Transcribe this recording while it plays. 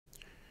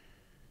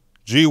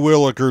Gee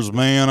Willikers,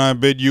 man, I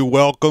bid you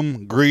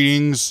welcome,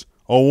 greetings,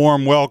 a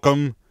warm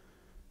welcome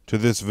to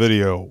this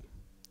video.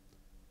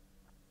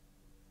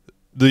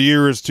 The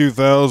year is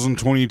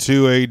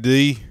 2022 AD.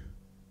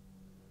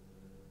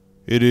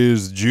 It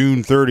is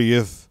June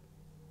 30th,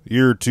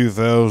 year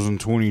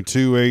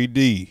 2022 AD.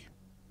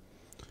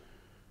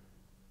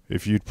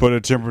 If you put a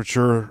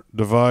temperature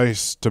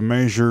device to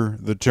measure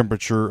the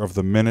temperature of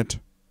the minute,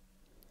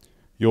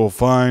 you'll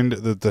find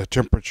that the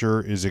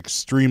temperature is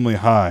extremely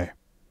high.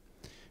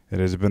 It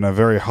has been a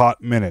very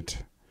hot minute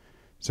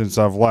since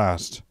I've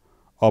last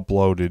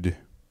uploaded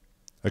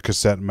a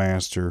cassette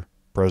master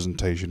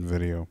presentation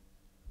video.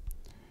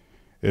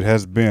 It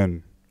has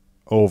been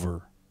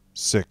over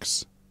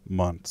 6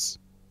 months.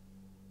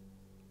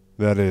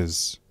 That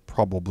is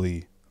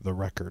probably the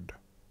record.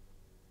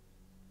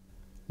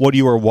 What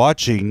you are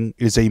watching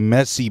is a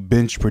messy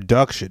bench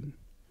production.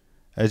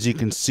 As you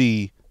can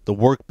see, the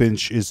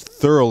workbench is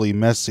thoroughly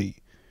messy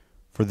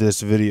for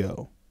this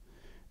video,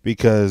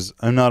 because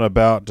I'm not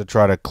about to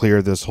try to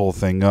clear this whole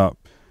thing up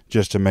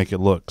just to make it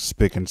look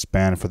spick and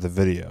span for the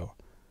video.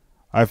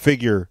 I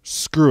figure,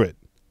 screw it.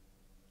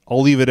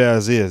 I'll leave it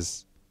as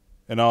is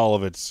in all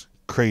of its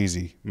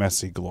crazy,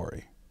 messy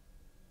glory.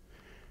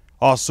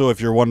 Also,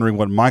 if you're wondering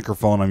what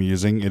microphone I'm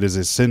using, it is a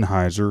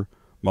Sennheiser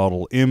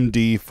model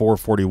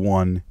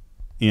MD441N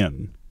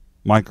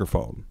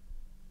microphone.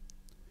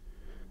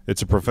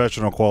 It's a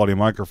professional quality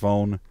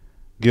microphone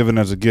given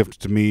as a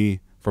gift to me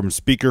from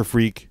Speaker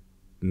Freak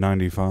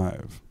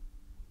 95.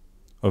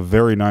 A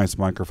very nice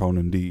microphone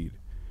indeed.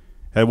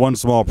 Had one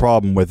small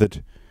problem with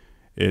it.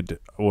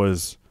 It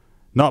was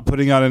not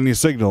putting out any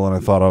signal, and I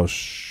thought, oh,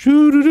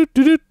 shoot,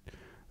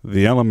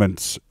 the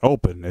element's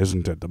open,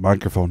 isn't it? The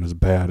microphone is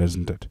bad,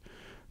 isn't it?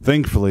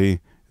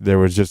 Thankfully, there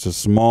was just a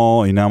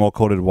small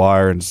enamel-coated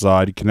wire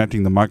inside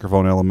connecting the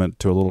microphone element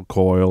to a little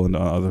coil and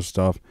other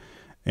stuff,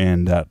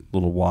 and that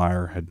little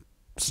wire had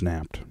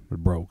snapped.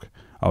 It broke.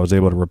 I was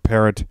able to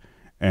repair it,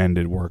 and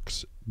it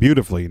works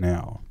beautifully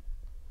now.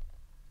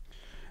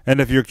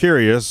 And if you're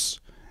curious,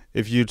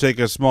 if you take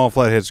a small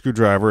flathead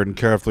screwdriver and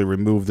carefully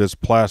remove this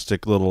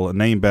plastic little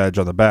name badge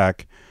on the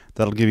back,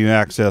 that'll give you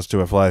access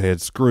to a flathead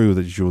screw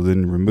that you'll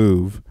then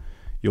remove.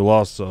 You'll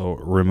also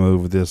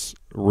remove this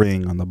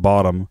ring on the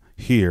bottom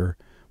here,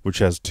 which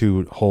has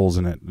 2 holes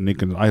in it.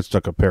 And I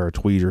stuck a pair of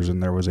tweezers in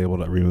there, was able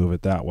to remove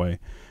it that way.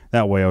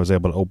 That way I was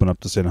able to open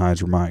up the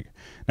Sennheiser mic.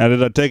 Now,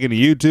 did I take any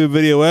YouTube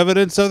video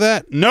evidence of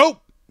that?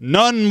 Nope,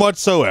 none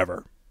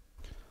whatsoever.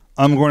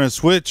 I'm going to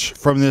switch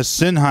from this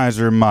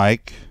Sennheiser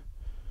mic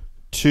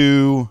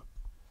to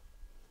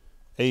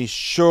a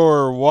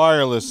Shure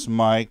wireless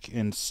mic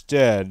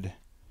instead.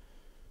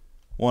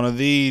 One of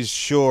these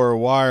Shure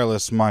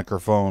wireless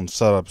microphone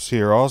setups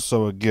here,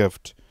 also a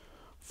gift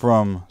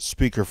from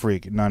Speaker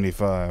Freak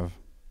 95.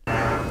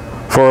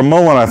 For a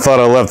moment I thought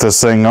I left this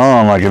thing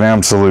on like an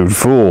absolute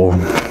fool,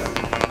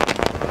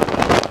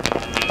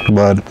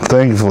 but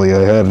thankfully I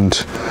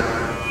hadn't.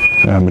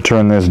 I'm going to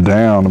turn this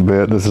down a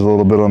bit. This is a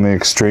little bit on the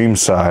extreme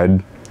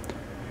side.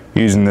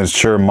 Using this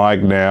Shure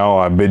mic now,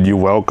 I bid you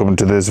welcome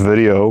to this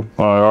video.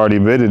 I already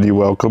bidded you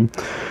welcome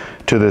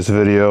to this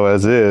video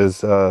as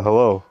is.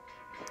 Hello.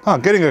 Oh,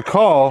 getting a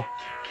call.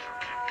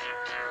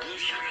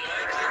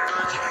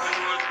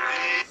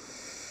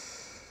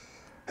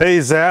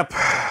 Hey Zap,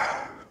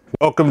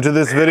 welcome to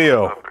this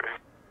video.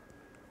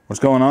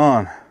 What's going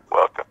on?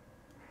 Welcome.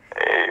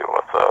 Hey,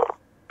 what's up?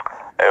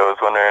 I was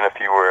wondering if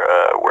you were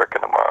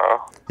working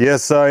tomorrow.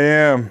 Yes, I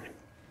am.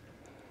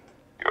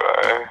 You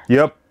are?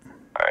 Yep.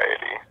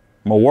 Alrighty.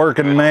 I'm a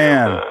working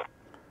man.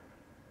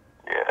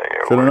 Yeah,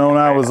 you're Should have known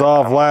I was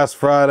off last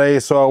Friday,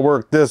 so I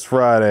worked this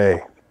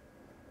Friday.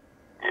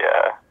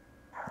 Yeah.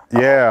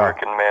 Yeah. I'm a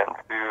working man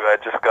too. I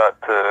just got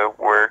to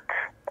work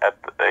at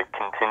a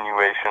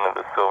continuation of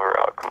the Silver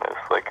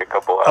Alchemist like a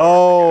couple hours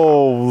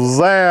ago.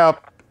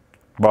 Zap!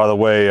 By the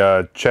way,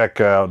 check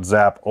out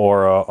Zap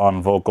Aura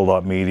on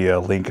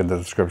vocal.media, link in the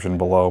description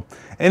below.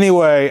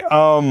 Anyway,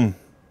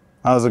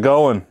 how's it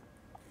going?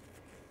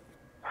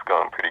 It's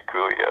going pretty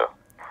cool, yeah.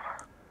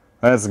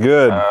 That's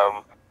good. Yeah,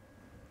 I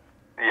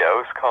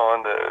was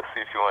calling to see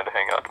if you wanted to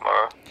hang out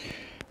tomorrow.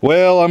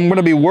 Well, I'm going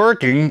to be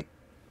working,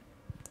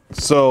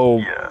 so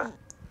Yeah.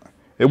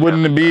 it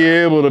wouldn't be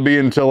able to be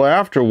until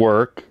after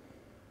work.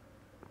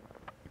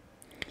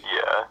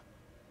 Yeah.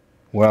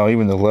 Wow,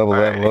 even the level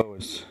that low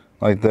is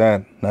like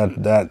that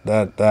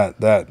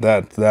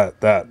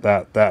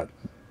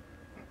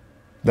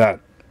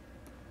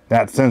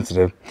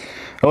sensitive.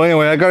 Well,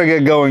 anyway, I gotta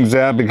get going,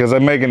 Zap, because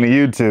I'm making a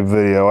YouTube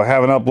video. I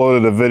haven't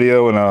uploaded a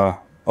video in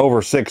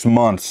over 6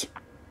 months.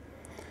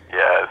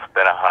 Yeah, it's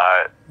been a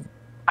hot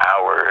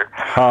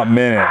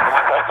minute.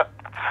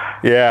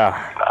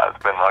 Yeah. Nah,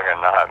 it's been longer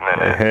than a hot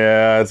minute.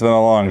 Yeah, it's been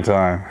a long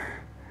time.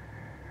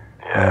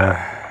 Yeah.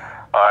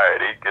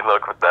 Alrighty, good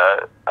luck with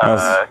that.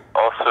 Also,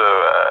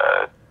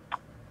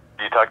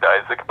 do you talk to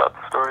Isaac about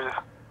the stories?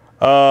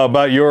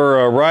 About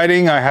your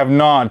writing, I have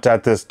not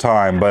at this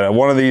time, but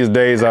one of these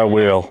days I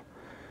will.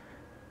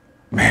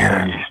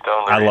 Man,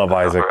 I love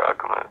Isaac.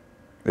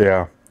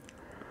 Yeah.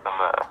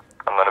 I'm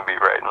gonna be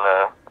writing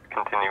a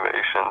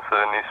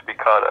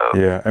caught up.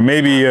 Yeah, and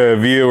maybe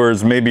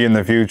viewers, maybe in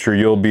the future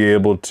you'll be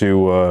able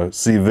to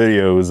see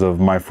videos of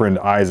my friend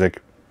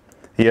Isaac.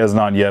 He has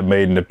not yet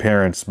made an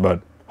appearance,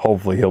 but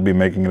hopefully he'll be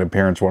making an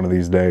appearance one of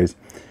these days.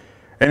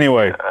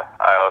 Anyway.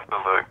 I also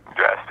look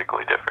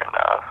drastically different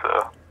now,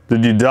 so.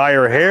 Did you dye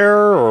your hair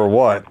or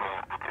what?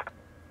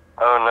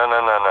 Oh, no.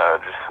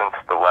 Just since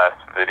the last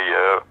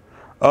video.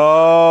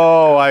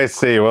 Oh, I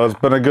see. Well, it's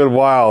been a good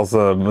while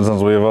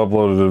since we have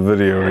uploaded a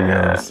video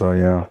again, so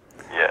yeah.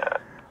 Yeah.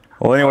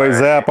 Well, anyway, right.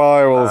 Zap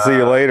Aura, we'll see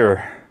you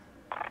later.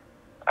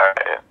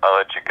 Alright, I'll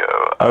let you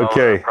go.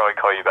 Okay. I'll probably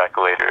call you back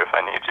later if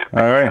I need you.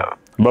 Alright.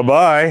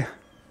 Bye-bye.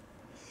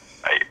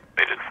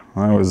 Later.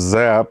 I was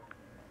Zap.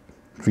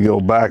 If you go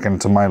back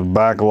into my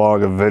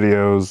backlog of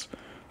videos,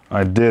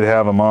 I did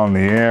have them on the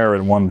air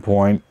at one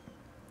point.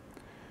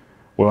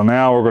 Well,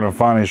 now we're going to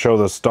finally show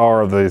the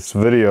star of this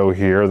video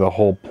here, the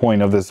whole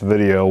point of this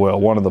video. Well,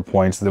 one of the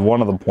points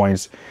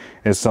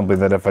is something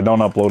that if I don't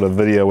upload a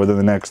video within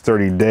the next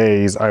 30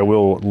 days, I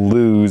will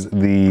lose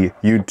the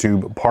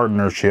YouTube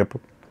partnership.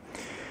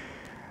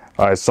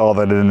 I saw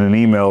that in an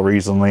email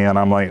recently, and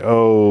I'm like,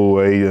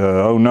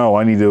 oh no,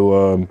 I need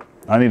to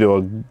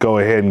go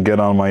ahead and get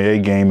on my A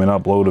game and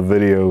upload a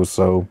video.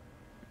 So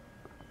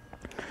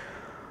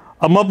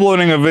I'm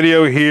uploading a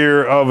video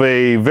here of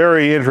a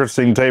very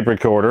interesting tape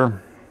recorder.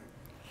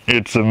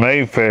 It's a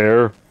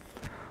Mayfair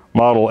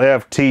model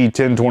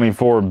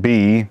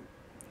FT-1024B,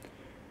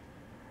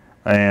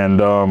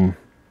 and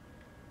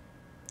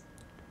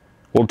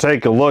we'll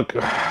take a look.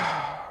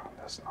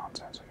 That's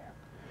nonsense again.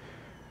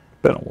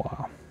 Been a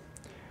while.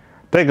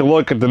 Take a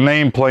look at the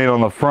nameplate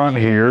on the front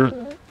here.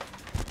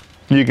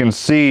 You can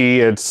see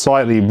it's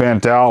slightly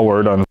bent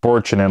outward,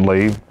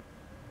 unfortunately.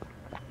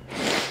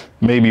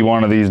 Maybe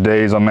one of these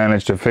days I'll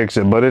manage to fix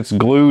it, but it's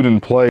glued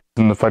in place,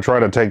 and if I try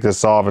to take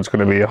this off, it's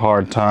going to be a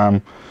hard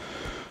time.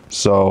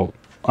 So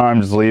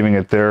I'm just leaving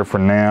it there for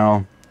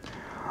now.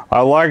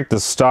 I like the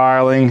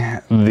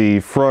styling. The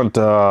front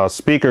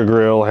speaker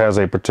grill has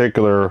a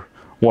particular,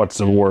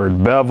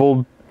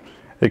 beveled.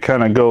 It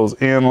kind of goes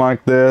in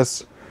like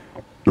this.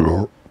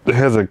 It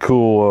has a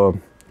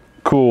cool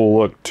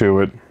look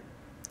to it.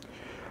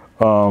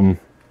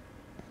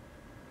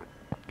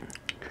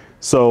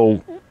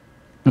 So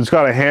it's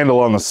got a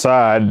handle on the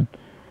side.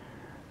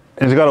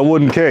 It's got a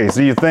wooden case.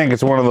 So you think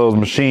it's one of those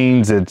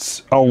machines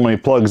that's only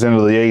plugs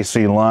into the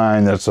AC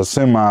line, that's a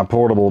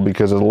semi-portable,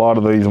 because a lot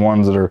of these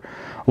ones that are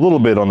a little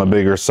bit on the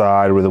bigger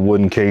side with the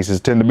wooden cases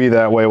tend to be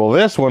that way. Well,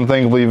 this one,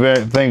 thank you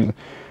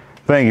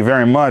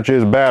very much,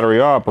 is battery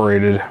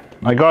operated.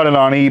 I got it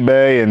on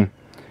eBay, and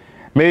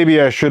maybe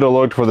I should have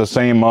looked for the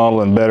same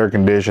model in better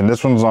condition.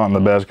 This one's not in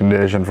the best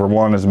condition. For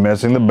one, it's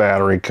missing the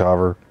battery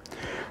cover.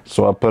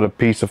 So I put a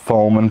piece of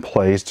foam in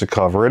place to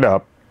cover it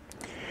up.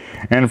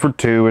 And for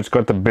two, it's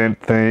got the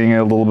bent thing,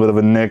 a little bit of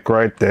a nick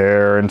right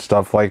there and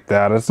stuff like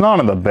that. It's not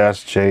in the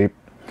best shape.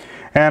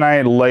 And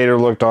I later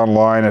looked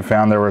online and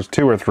found there was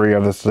 2 or 3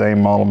 of the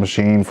same model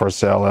machine for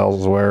sale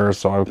elsewhere.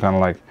 So I was kind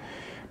of like,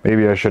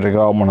 maybe I should have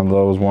got one of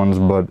those ones,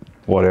 but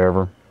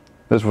whatever.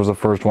 This was the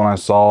first one I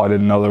saw. I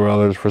didn't know there were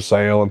others for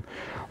sale, and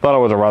thought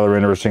it was a rather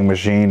interesting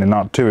machine and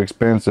not too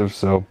expensive.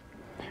 So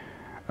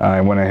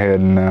I went ahead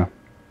and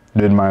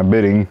did my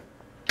bidding.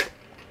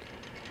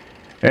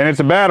 And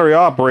it's a battery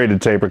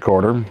operated tape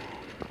recorder.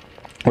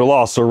 It'll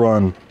also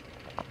run,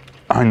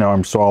 I know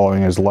I'm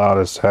swallowing as loud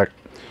as heck,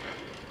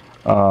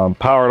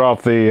 powered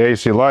off the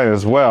AC line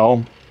as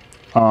well.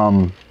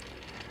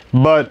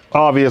 But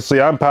obviously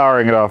I'm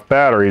powering it off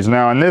batteries.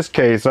 Now in this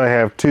case I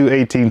have 2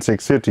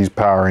 18650s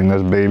powering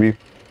this baby.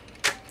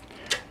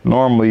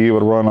 Normally you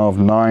would run off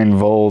 9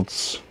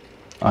 volts,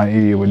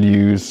 i.e. you would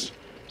use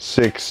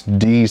 6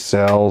 D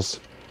cells,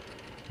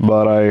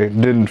 but I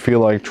didn't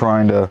feel like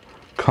trying to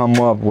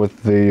come up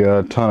with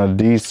the ton of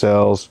D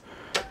cells,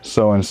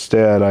 so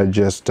instead I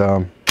just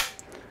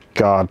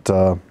got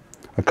a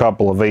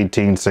couple of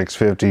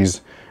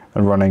 18650s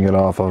and running it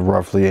off of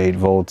roughly 8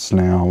 volts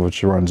now,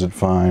 which runs it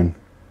fine.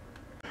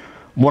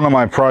 One of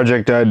my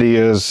project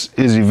ideas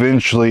is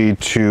eventually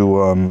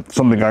to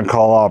something I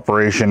call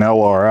Operation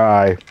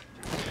LRI.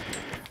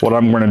 What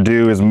I'm going to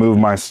do is move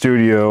my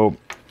studio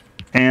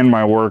and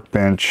my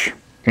workbench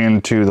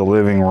into the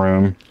living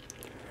room,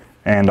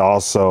 and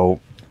also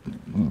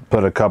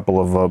put a couple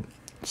of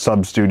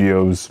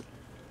sub-studios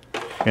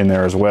in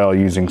there as well,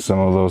 using some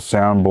of those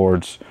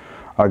soundboards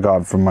I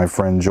got from my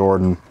friend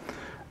Jordan.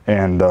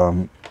 And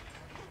then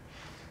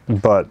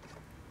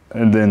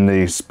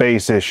the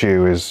space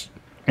issue is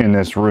in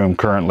this room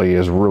currently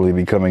is really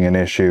becoming an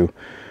issue.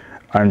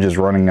 I'm just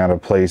running out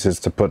of places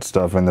to put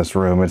stuff in this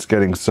room. It's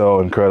getting so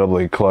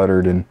incredibly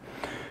cluttered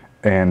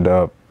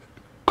and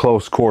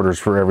close quarters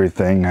for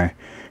everything. I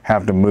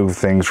have to move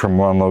things from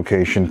one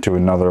location to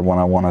another when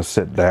I want to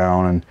sit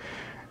down, and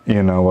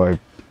you know,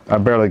 I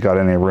barely got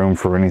any room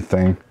for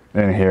anything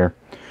in here.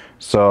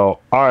 So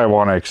I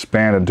want to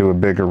expand into a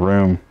bigger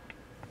room.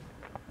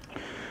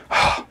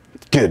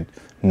 Good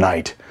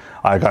night.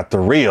 I got the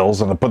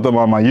reels and I put them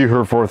on my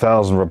UHER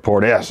 4000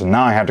 report S, and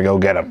now I have to go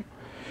get them.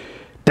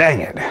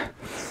 Dang it.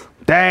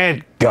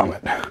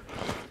 Dadgummit.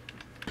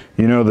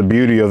 You know, the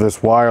beauty of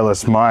this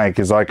wireless mic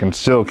is I can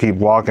still keep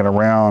walking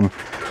around.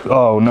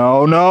 Oh,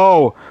 no,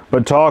 no!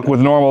 But talk with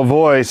normal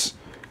voice.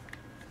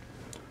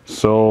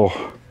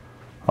 So,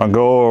 I'll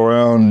go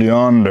around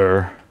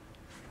yonder.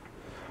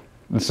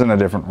 It's in a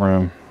different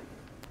room.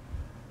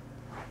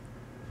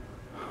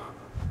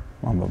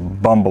 I'm a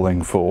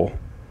bumbling fool.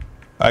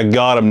 I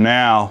got him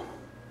now.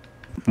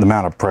 The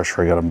amount of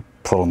pressure I gotta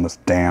put on this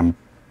damn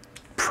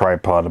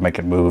tripod to make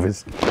it move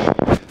is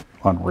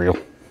unreal.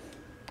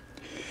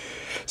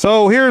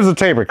 So here's the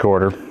tape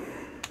recorder.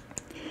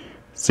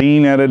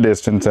 Seen at a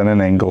distance and an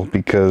angle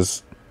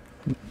because,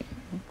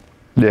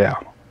 yeah,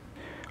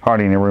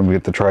 hardly any room to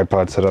get the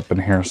tripod set up in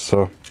here.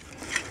 So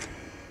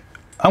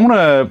I'm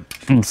gonna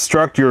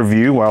obstruct your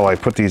view while I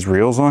put these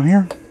reels on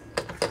here.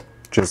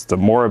 Just the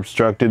more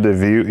obstructed the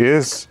view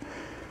is,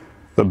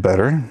 the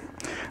better.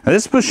 Now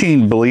this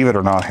machine, believe it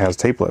or not, has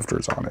tape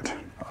lifters on it.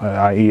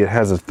 I.e. it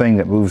has a thing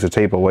that moves the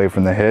tape away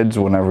from the heads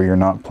whenever you're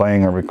not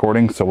playing or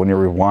recording, so when you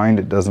rewind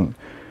it doesn't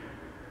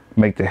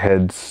make the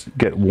heads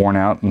get worn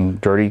out and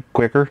dirty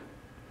quicker.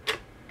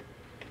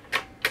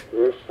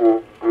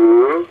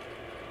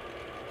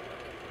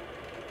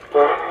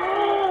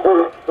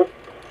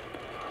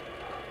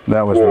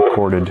 That was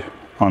recorded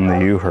on the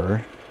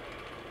U-Her.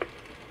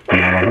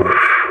 And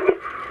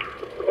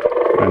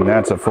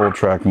that's a full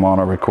track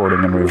mono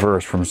recording in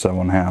reverse from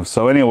 7.5.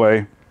 So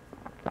anyway,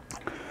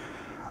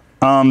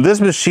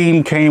 this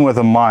machine came with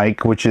a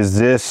mic, which is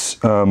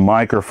this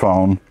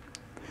microphone.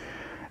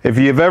 If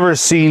you've ever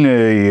seen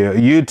a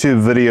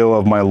YouTube video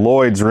of my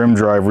Lloyd's rim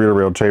drive rear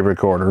rail tape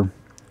recorder,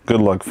 good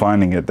luck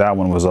finding it. That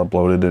one was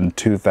uploaded in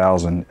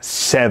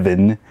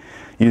 2007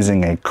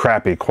 using a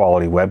crappy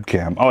quality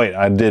webcam. Oh wait,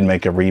 I did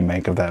make a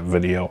remake of that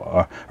video,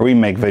 a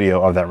remake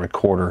video of that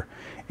recorder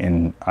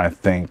in, I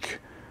think,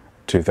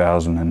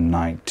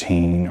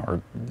 2019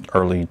 or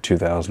early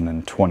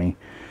 2020.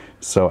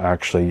 So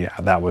actually, yeah,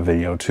 that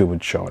video too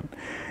would show it.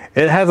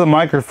 It has a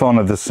microphone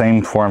of the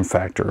same form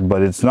factor,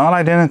 but it's not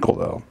identical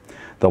though.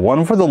 The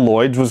one for the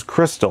Lloyd's was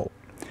crystal,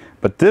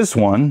 but this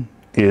one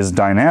is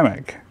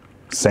dynamic.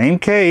 Same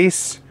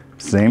case,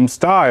 same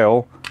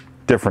style,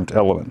 different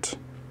element.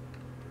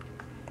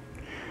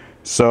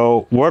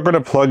 So we're going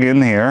to plug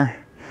in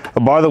here.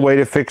 By the way,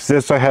 to fix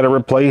this, I had to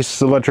replace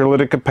the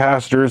electrolytic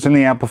capacitors in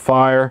the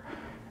amplifier,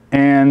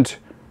 and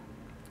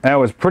that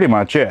was pretty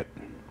much it.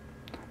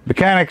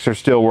 Mechanics are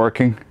still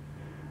working,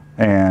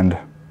 and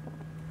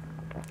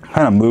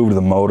kind of moved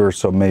the motor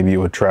so maybe it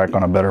would track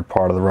on a better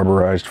part of the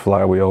rubberized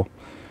flywheel.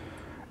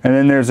 And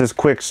then there's this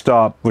quick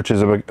stop, which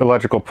is an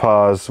electrical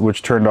pause,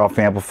 which turned off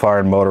the amplifier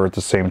and motor at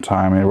the same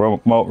time, and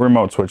the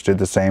remote switch did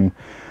the same.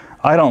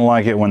 I don't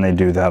like it when they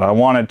do that. I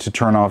want it to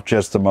turn off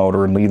just the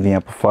motor and leave the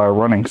amplifier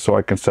running so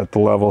I can set the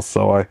level.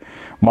 So I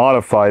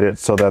modified it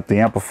so that the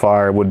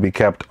amplifier would be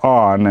kept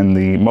on and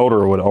the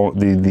motor would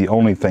be the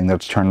only thing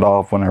that's turned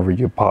off whenever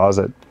you pause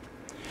it.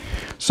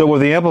 So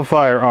with the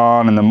amplifier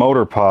on and the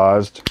motor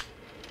paused,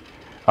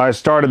 I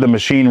started the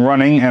machine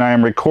running, and I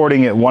am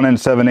recording at 1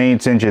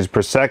 7/8 inches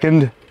per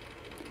second.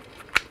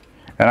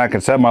 And I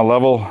can set my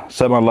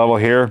level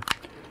here.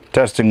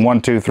 Testing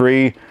 1, 2,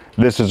 3.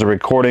 This is a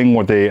recording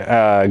with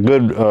a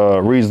good,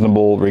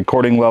 reasonable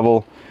recording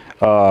level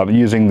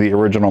using the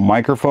original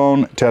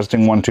microphone.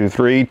 Testing 1, 2,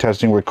 3.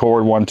 Testing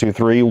record 1, 2,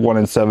 3.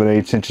 1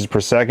 7/8 inches per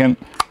second.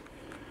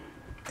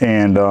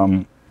 And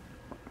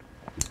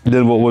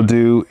then what we'll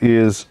do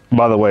is,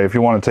 by the way, if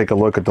you want to take a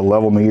look at the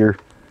level meter,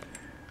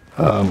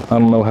 I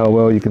don't know how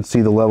well you can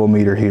see the level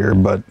meter here,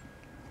 but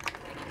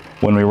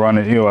when we run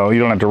it, you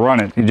don't have to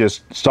run it. You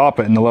just stop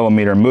it and the level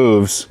meter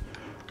moves.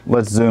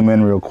 Let's zoom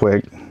in real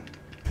quick.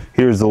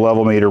 Here's the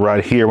level meter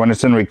right here. When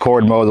it's in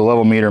record mode, the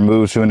level meter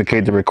moves to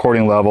indicate the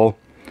recording level.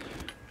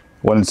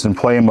 When it's in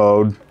play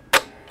mode,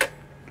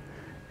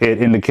 it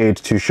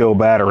indicates to show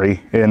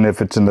battery. And if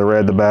it's in the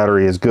red, the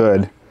battery is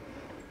good.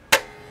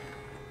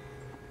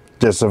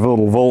 Just a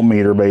little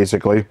voltmeter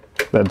basically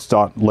that's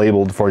not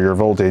labeled for your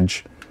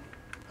voltage.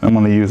 I'm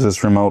going to use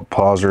this remote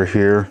pauser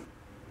here.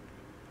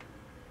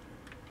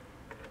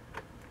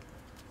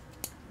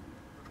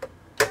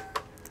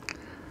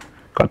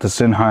 Got the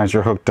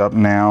Sennheiser hooked up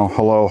now.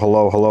 Hello,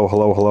 hello, hello,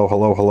 hello, hello,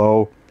 hello,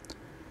 hello.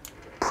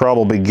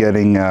 Probably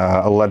getting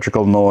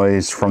electrical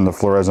noise from the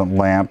fluorescent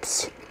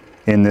lamps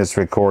in this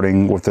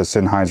recording with the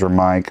Sennheiser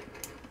mic.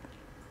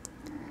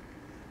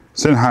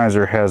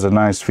 Sennheiser has a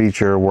nice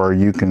feature where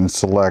you can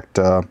select,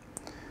 if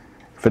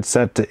it's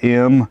set to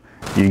M,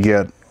 you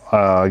get,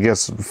 I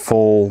guess,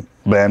 full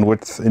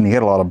bandwidth and you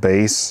get a lot of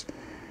bass.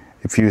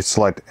 If you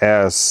select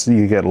S,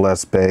 you get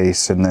less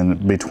bass, and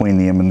then between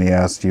the M and the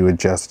S, you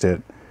adjust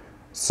it.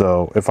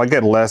 So if I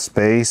get less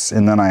bass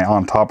and then I,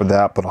 on top of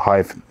that, put a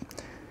high,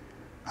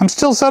 I'm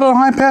still set on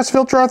high pass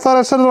filter. I thought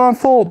I set it on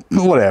full.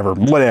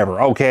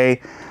 Whatever, okay.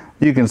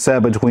 You can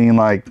set between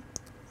like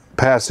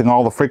passing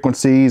all the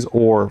frequencies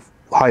or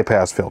high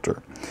pass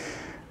filter.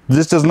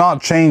 This does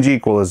not change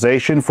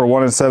equalization for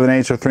 1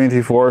 7/8 or 3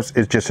 3/4.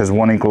 It just has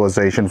one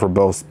equalization for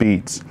both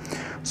speeds.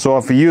 So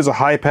if you use a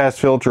high pass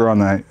filter on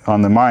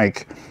the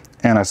mic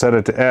and I set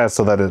it to S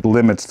so that it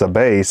limits the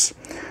bass,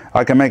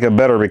 I can make a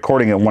better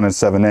recording at 1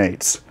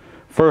 7/8.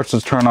 First,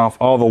 let's turn off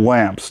all the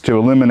lamps to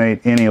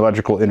eliminate any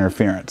electrical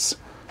interference.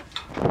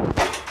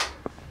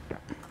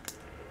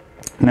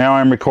 Now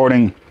I'm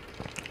recording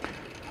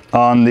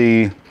on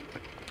the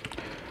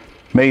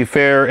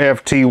Mayfair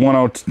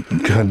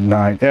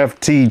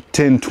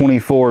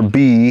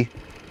FT-1024B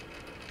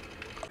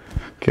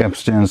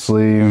capstan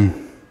sleeve.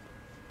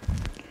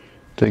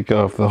 Take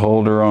off the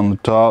holder on the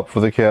top for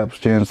the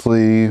capstan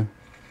sleeve.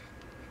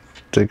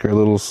 Take our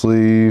little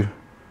sleeve.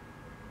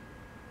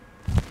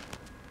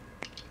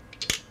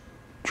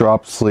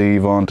 Drop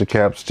sleeve onto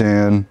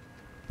capstan.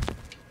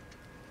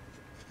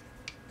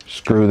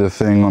 Screw the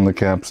thing on the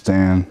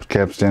capstan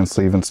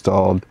sleeve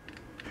installed.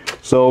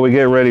 So we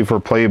get ready for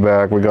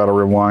playback. We got to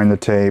rewind the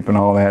tape and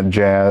all that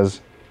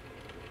jazz.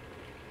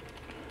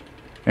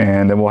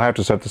 And then we'll have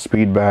to set the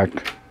speed back.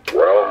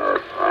 Well,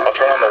 I'll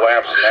turn on the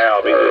lamps now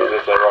because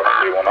this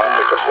ironically will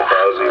not pick up the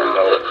buzz even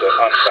though it's an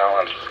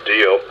unbalanced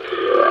deal.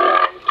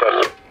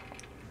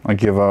 I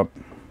give up.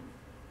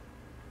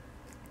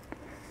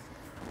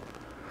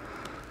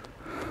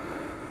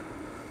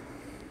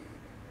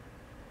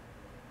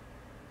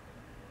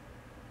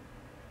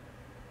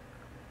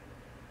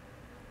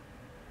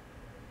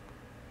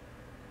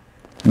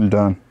 I'm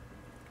done.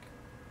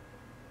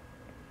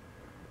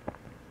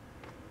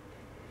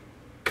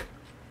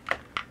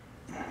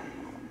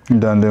 I'm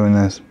done doing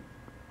this.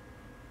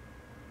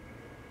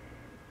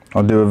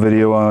 I'll do a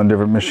video on a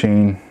different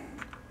machine.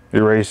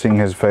 Erasing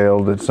has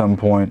failed at some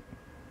point.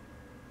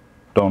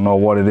 Don't know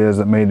what it is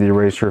that made the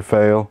eraser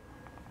fail.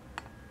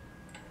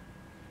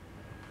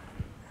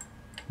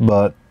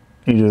 But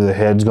either the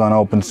head's gone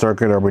open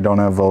circuit or we don't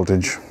have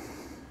voltage.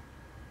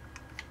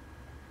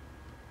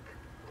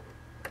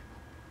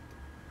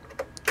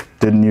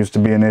 Didn't used to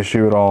be an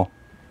issue at all.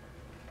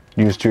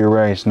 Used to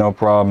erase, no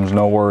problems,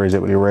 no worries.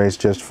 It would erase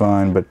just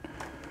fine, but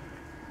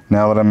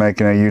now that I'm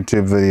making a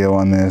YouTube video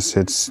on this,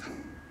 it's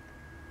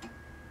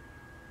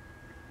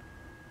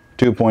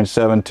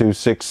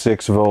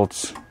 2.7266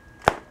 volts.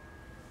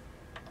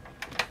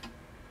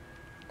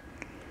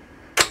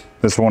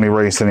 This won't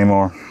erase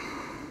anymore.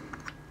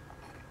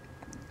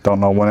 Don't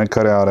know when it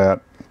cut out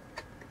at,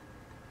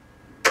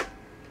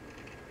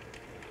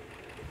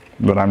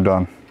 but I'm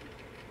done.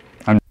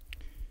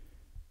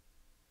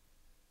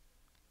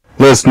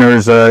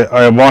 Listeners,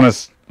 I want to,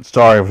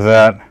 sorry for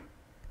that.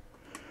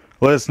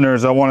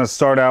 Listeners, I want to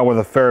start out with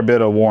a fair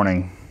bit of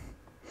warning.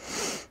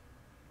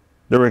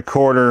 The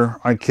recorder,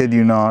 I kid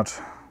you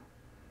not,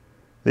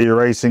 the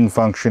erasing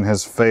function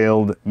has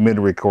failed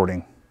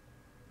mid-recording.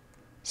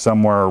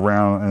 Somewhere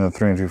around in the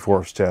 3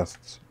 3/4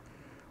 tests.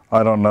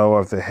 I don't know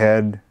if the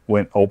head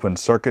went open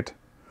circuit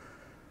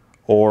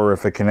or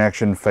if a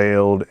connection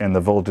failed and the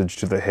voltage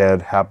to the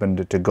head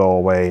happened to go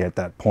away at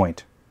that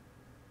point.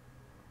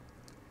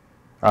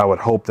 I would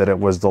hope that it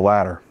was the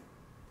latter.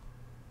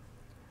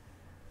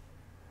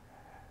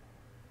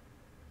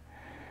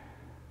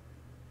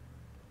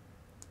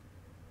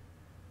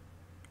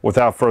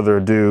 Without further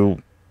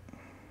ado,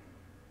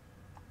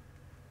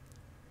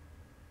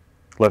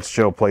 let's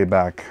show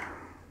playback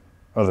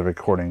of the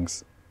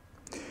recordings.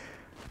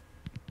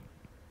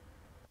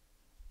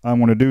 I'm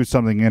going to do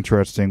something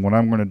interesting. What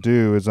I'm going to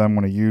do is I'm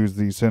going to use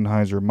the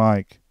Sennheiser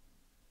mic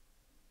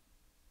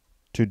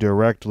to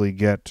directly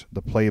get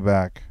the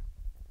playback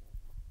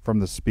from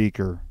the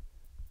speaker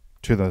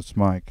to this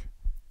mic.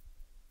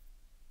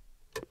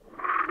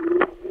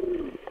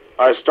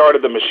 I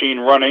started the machine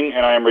running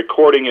and I am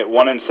recording at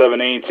 1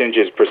 7/8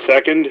 inches per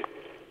second.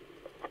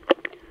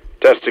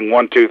 Testing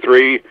 1 2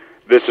 3.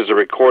 This is a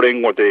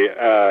recording with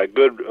a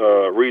good,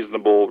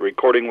 reasonable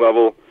recording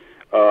level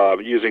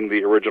using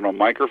the original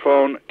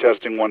microphone.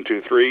 Testing 1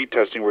 2 3.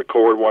 Testing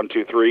record 1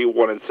 2 3.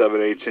 1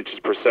 7/8 inches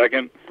per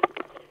second.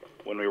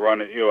 When we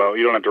run it, you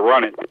don't have to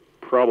run it.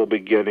 Probably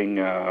getting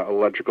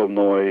electrical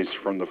noise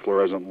from the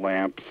fluorescent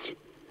lamps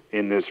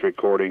in this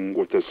recording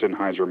with the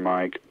Sennheiser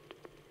mic.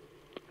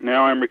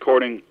 Now I'm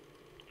recording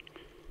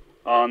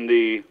on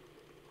the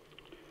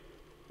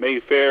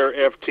Mayfair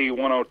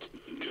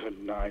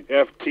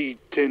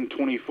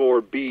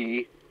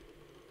FT-1024B.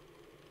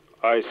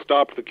 I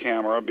stopped the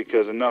camera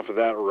because enough of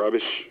that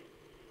rubbish.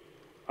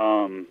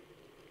 1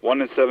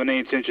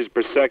 7/8 inches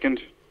per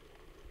second.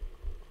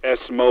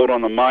 S mode on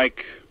the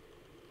mic.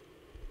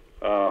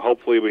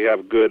 Hopefully we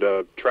have good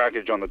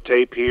trackage on the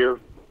tape here.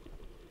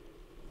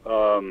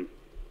 It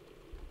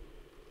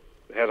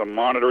has a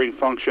monitoring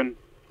function,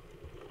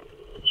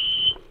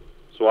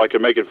 so I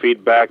can make it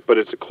feedback, but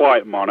it's a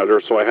quiet monitor,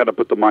 so I had to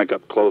put the mic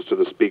up close to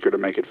the speaker to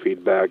make it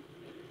feedback.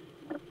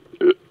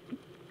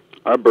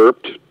 I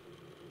burped.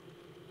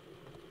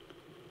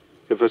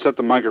 If I set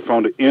the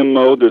microphone to M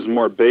mode, there's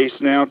more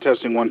bass now.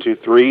 Testing 1 2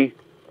 3.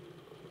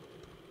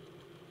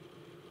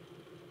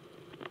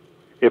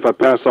 If I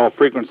pass all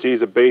frequencies,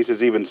 the bass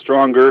is even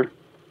stronger.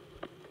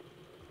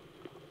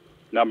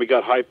 Now we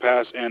got high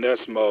pass and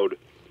S mode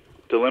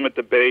to limit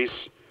the bass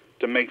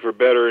to make for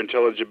better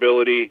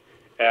intelligibility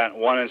at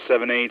 1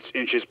 7/8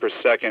 inches per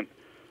second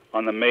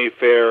on the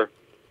Mayfair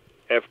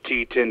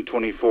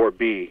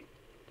FT-1024B.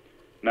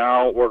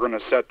 Now we're going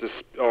to set this,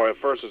 at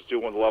first let's do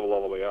the level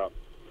all the way up.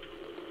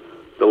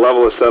 The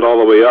level is set all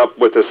the way up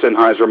with the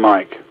Sennheiser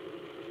mic.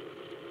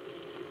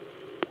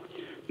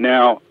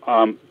 Now,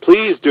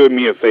 please do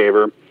me a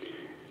favor.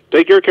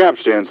 Take your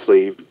capstan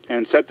sleeve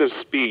and set the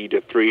speed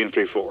to 3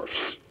 3/4.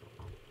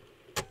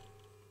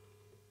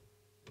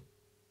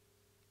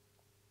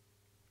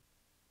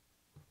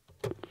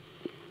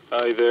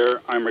 Hi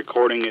there, I'm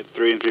recording at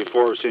 3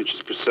 3/4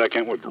 inches per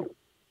second with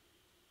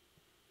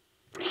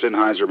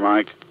Sennheiser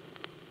mic.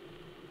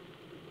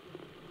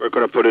 We're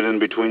going to put it in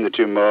between the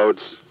two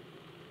modes.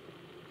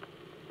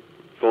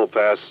 Full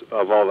pass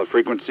of all the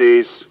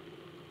frequencies.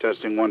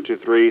 Testing 1, 2,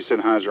 3,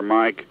 Sennheiser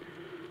mic.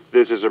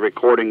 This is a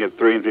recording at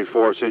 3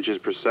 3/4 inches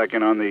per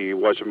second on the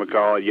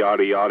whatchamacallit,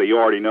 yada yada. You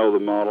already know the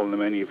model and the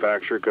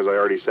manufacturer because I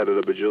already said it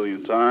a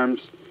bajillion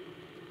times.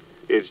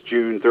 It's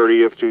June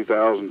 30th,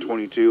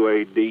 2022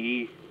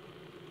 AD.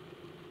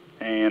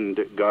 And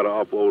gotta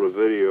upload a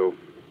video.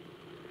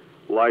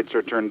 Lights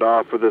are turned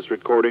off for this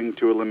recording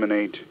to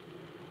eliminate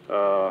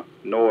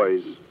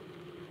noise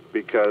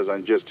because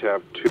I just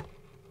have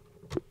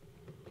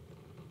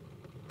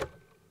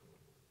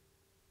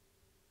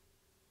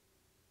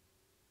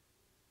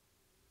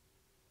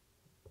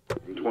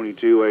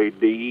 22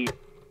 AD.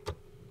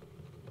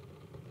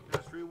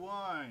 Just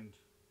rewind.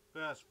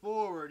 Fast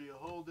forward, you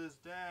hold this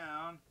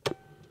down.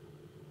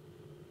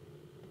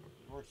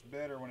 Works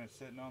better when it's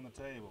sitting on the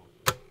table.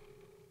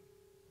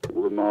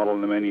 The model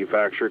and the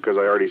manufacturer because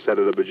I already said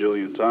it a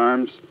bajillion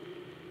times.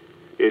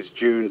 It's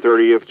June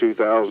 30th,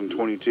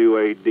 2022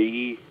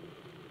 AD.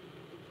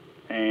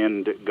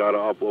 And gotta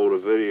upload a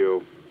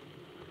video.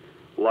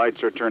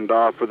 Lights are turned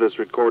off for this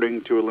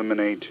recording to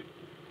eliminate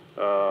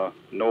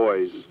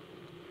noise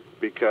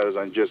because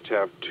I just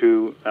have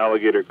 2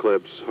 alligator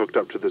clips hooked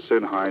up to the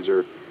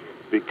Sennheiser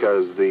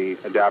because the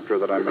adapter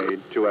that I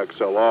made to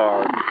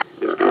XLR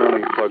is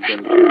currently plugged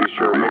into the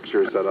Shure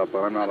mixer setup.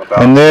 I'm not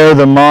about. And there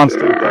the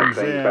monster comes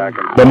in.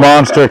 The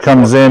monster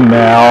comes in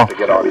now.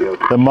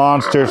 The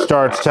monster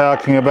starts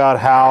talking about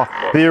how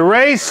the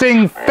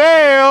erasing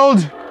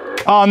failed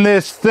on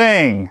this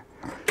thing.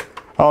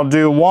 I'll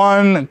do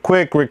one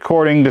quick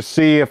recording to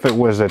see if it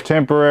was a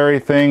temporary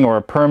thing or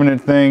a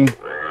permanent thing.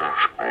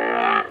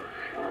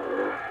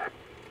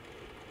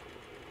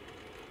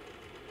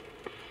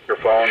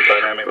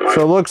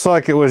 So it looks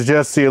like it was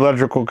just the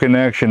electrical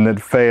connection that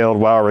failed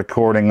while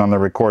recording on the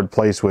record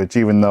play switch.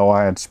 Even though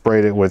I had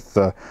sprayed it with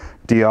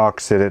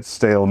deoxit, it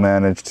still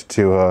managed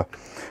to,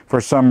 for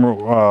some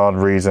odd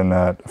reason,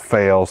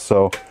 fail.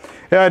 So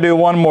yeah, I do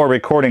one more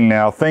recording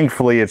now.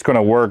 Thankfully, it's going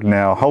to work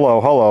now. Hello,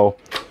 hello.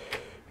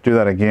 Do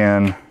that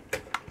again.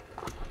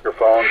 Your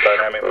phone,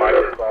 dynamic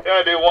microphone. Yeah,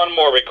 I do one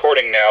more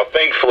recording now.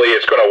 Thankfully,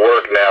 it's going to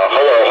work now.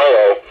 Hello,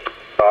 hello.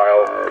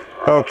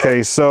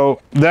 Okay, so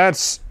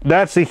that's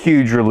a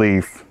huge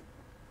relief.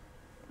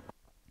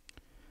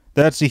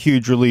 That's a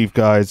huge relief,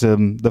 guys.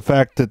 The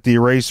fact that the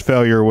erase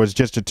failure was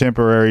just a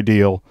temporary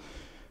deal.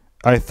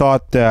 I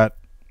thought that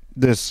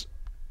this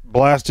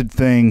blasted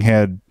thing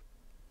had,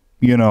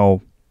 you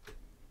know,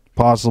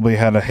 possibly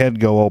had a head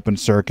go open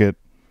circuit,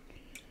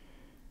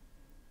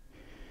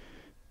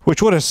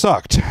 which would have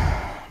sucked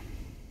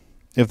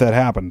if that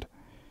happened.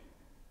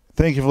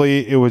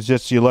 Thankfully, it was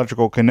just the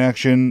electrical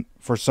connection.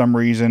 For some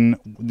reason,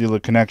 the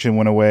connection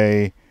went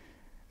away,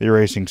 the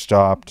erasing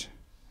stopped,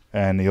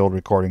 and the old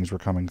recordings were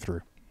coming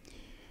through.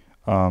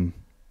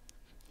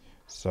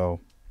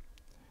 So,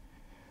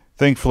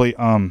 thankfully,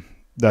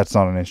 that's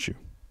not an issue.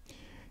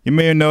 You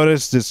may have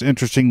noticed this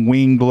interesting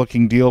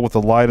winged-looking deal with a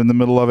light in the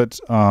middle of it.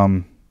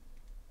 The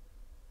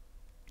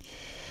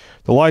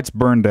light's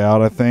burned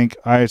out, I think.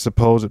 I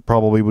suppose it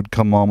probably would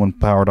come on when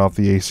powered off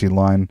the AC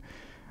line.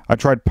 I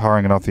tried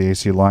powering it off the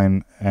AC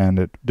line, and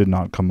it did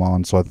not come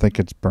on, so I think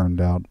it's burned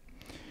out.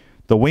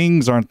 The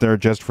wings aren't there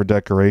just for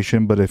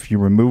decoration, but if you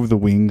remove the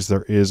wings,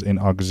 there is an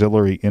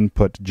auxiliary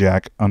input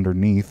jack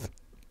underneath.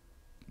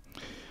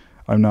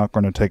 I'm not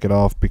going to take it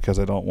off because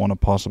I don't want to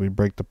possibly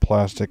break the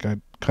plastic. I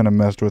kind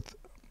of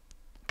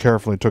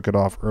carefully took it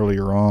off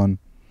earlier on.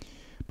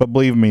 But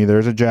believe me,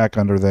 there's a jack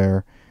under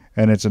there,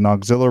 and it's an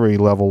auxiliary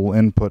level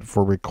input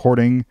for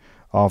recording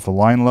off the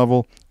line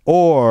level,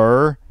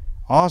 or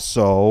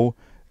also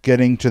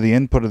getting to the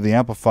input of the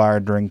amplifier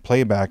during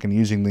playback and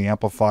using the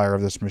amplifier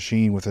of this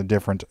machine with a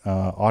different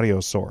audio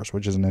source,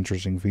 which is an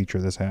interesting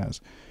feature this has.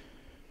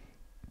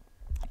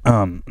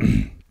 And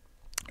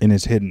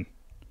it's hidden.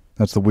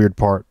 That's the weird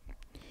part.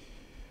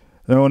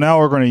 Now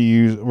we're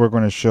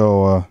going to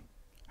show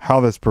how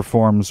this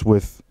performs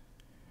with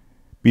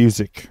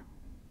music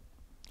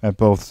at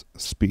both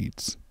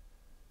speeds.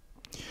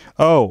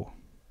 Oh,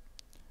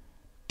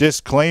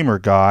 disclaimer,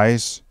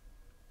 guys.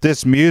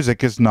 This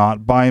music is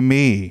not by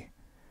me.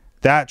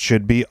 That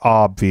should be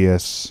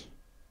obvious.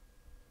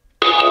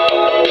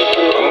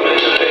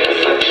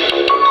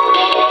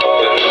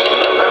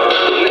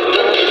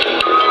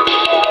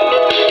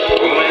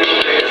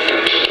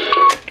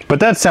 But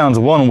that sounds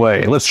one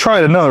way. Let's try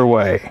it another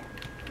way.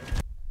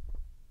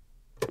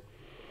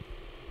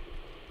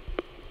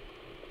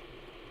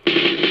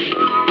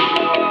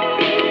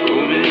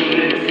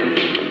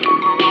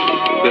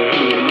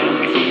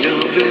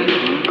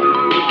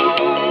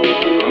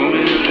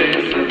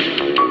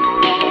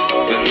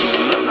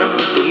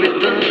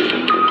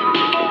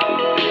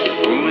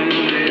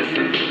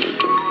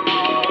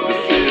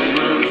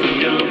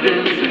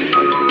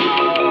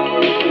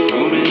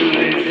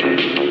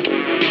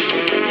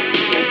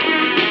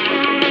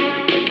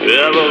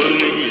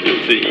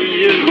 10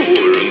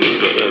 år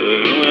ungefär.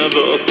 Och jag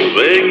var på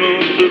väg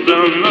mot ett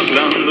annat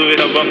land. Och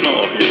jag var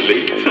mager,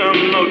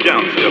 liten och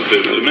ganska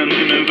ful. Men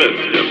i min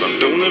väska fanns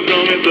toner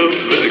från mitt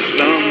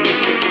uppväxtland.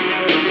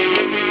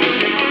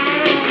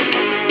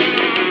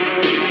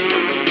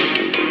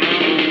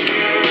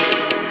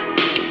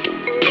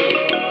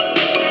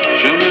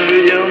 Känner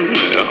igen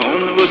mig, jag har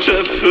nog varit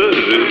här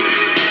förut.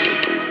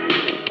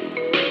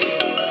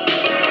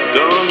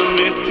 Dagen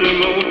mitt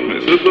emot mig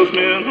suttas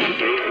med någon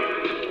tro.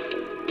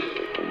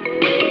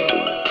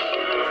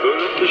 För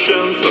att det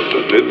känns att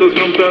det flyttas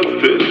från plats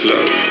till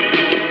plats.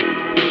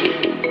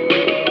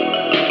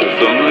 Jag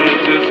somnar i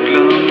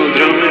Tyskland och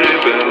drömmer i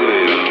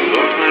Belgien.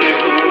 Vaknar i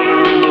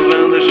Holland och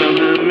vänder sen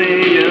hem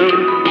igen.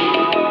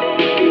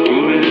 På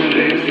min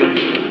resa,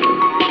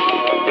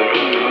 där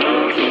har jag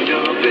allt som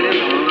jag vill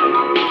ha.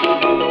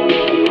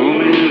 På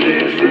min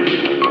resa,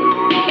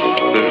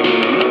 där har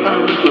jag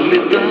allt och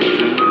lite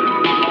till.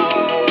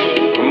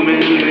 På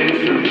min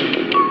resa,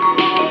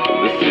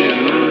 där ser jag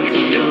allt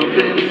som jag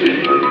vill se.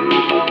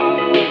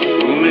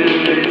 På min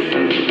resa.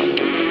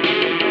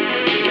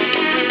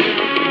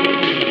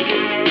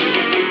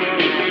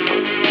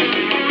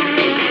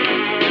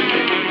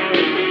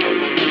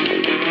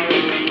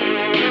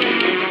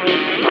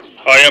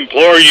 I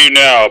implore you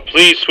now,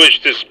 please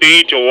switch the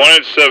speed to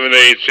 1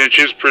 7/8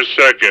 inches per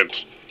second.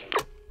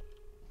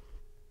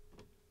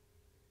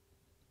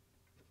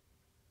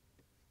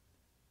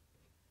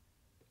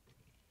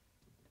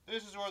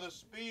 This is where the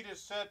speed is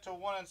set to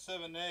 1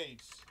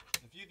 7/8.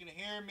 If you can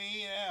hear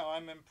me now,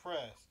 I'm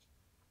impressed.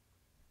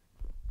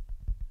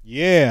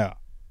 Yeah.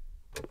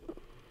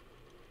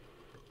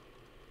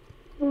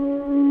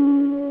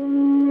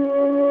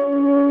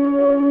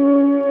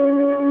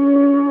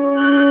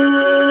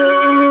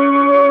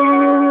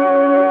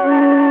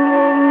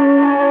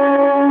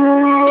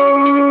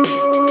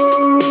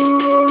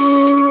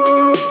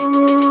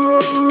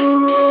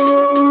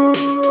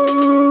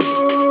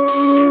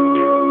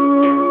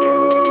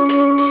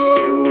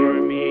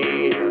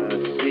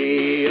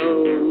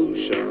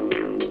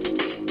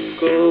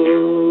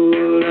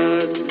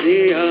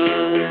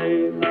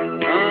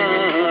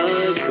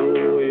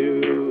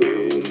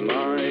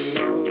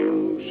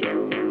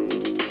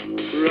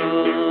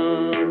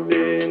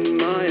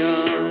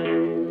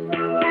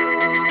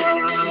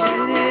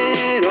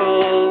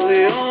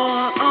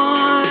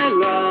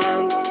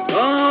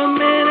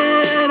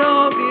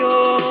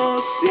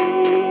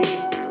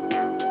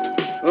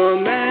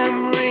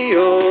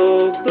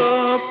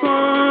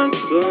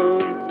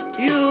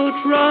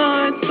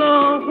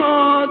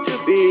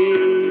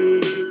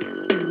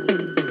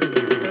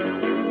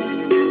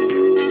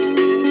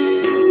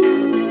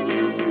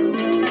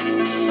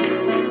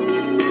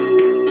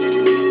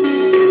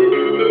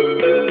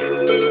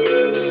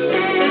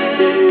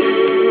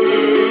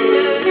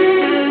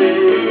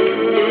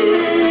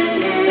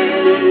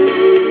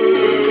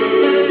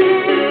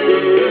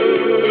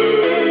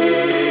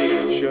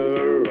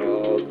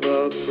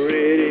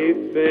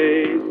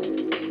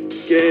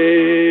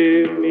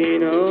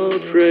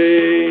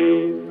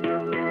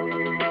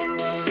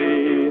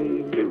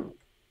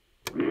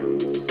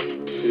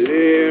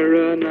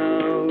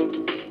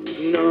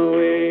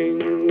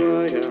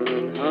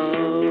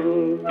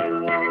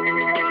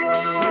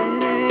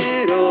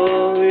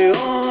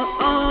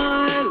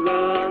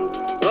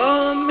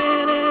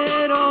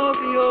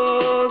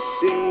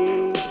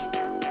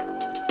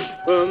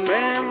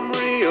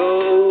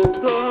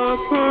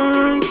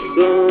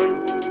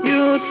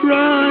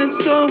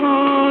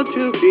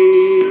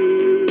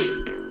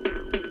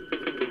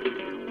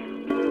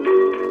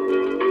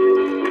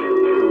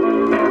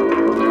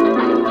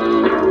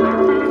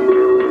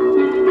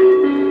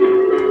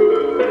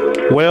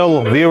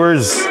 Well,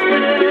 viewers,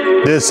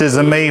 this is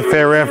a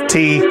Mayfair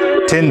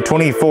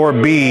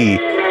FT-1024B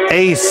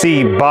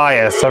AC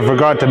bias. I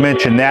forgot to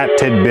mention that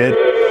tidbit.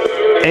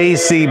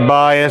 AC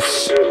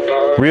bias,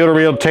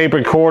 reel-to-reel tape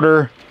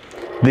recorder.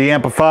 The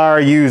amplifier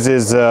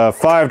uses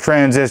 5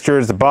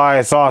 transistors. The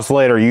bias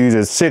oscillator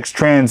uses 6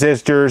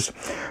 transistors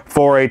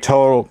for a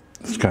total.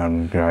 It's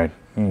kind of right.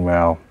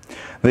 Well,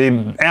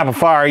 the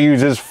amplifier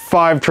uses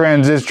 5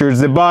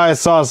 transistors. The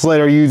bias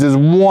oscillator uses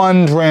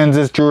 1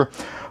 transistor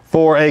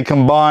for a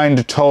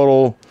combined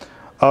total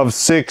of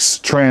 6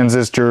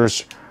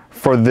 transistors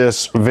for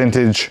this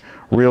vintage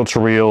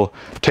reel-to-reel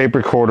tape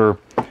recorder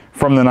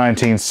from the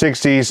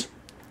 1960s.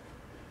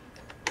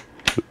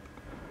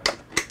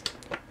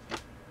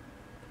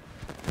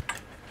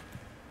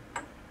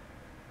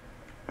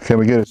 Can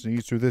we get a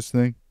sneeze through this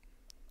thing?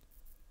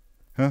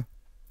 Huh?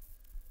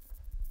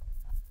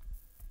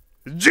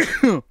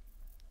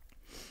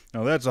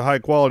 Now that's a high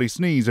quality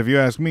sneeze if you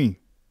ask me.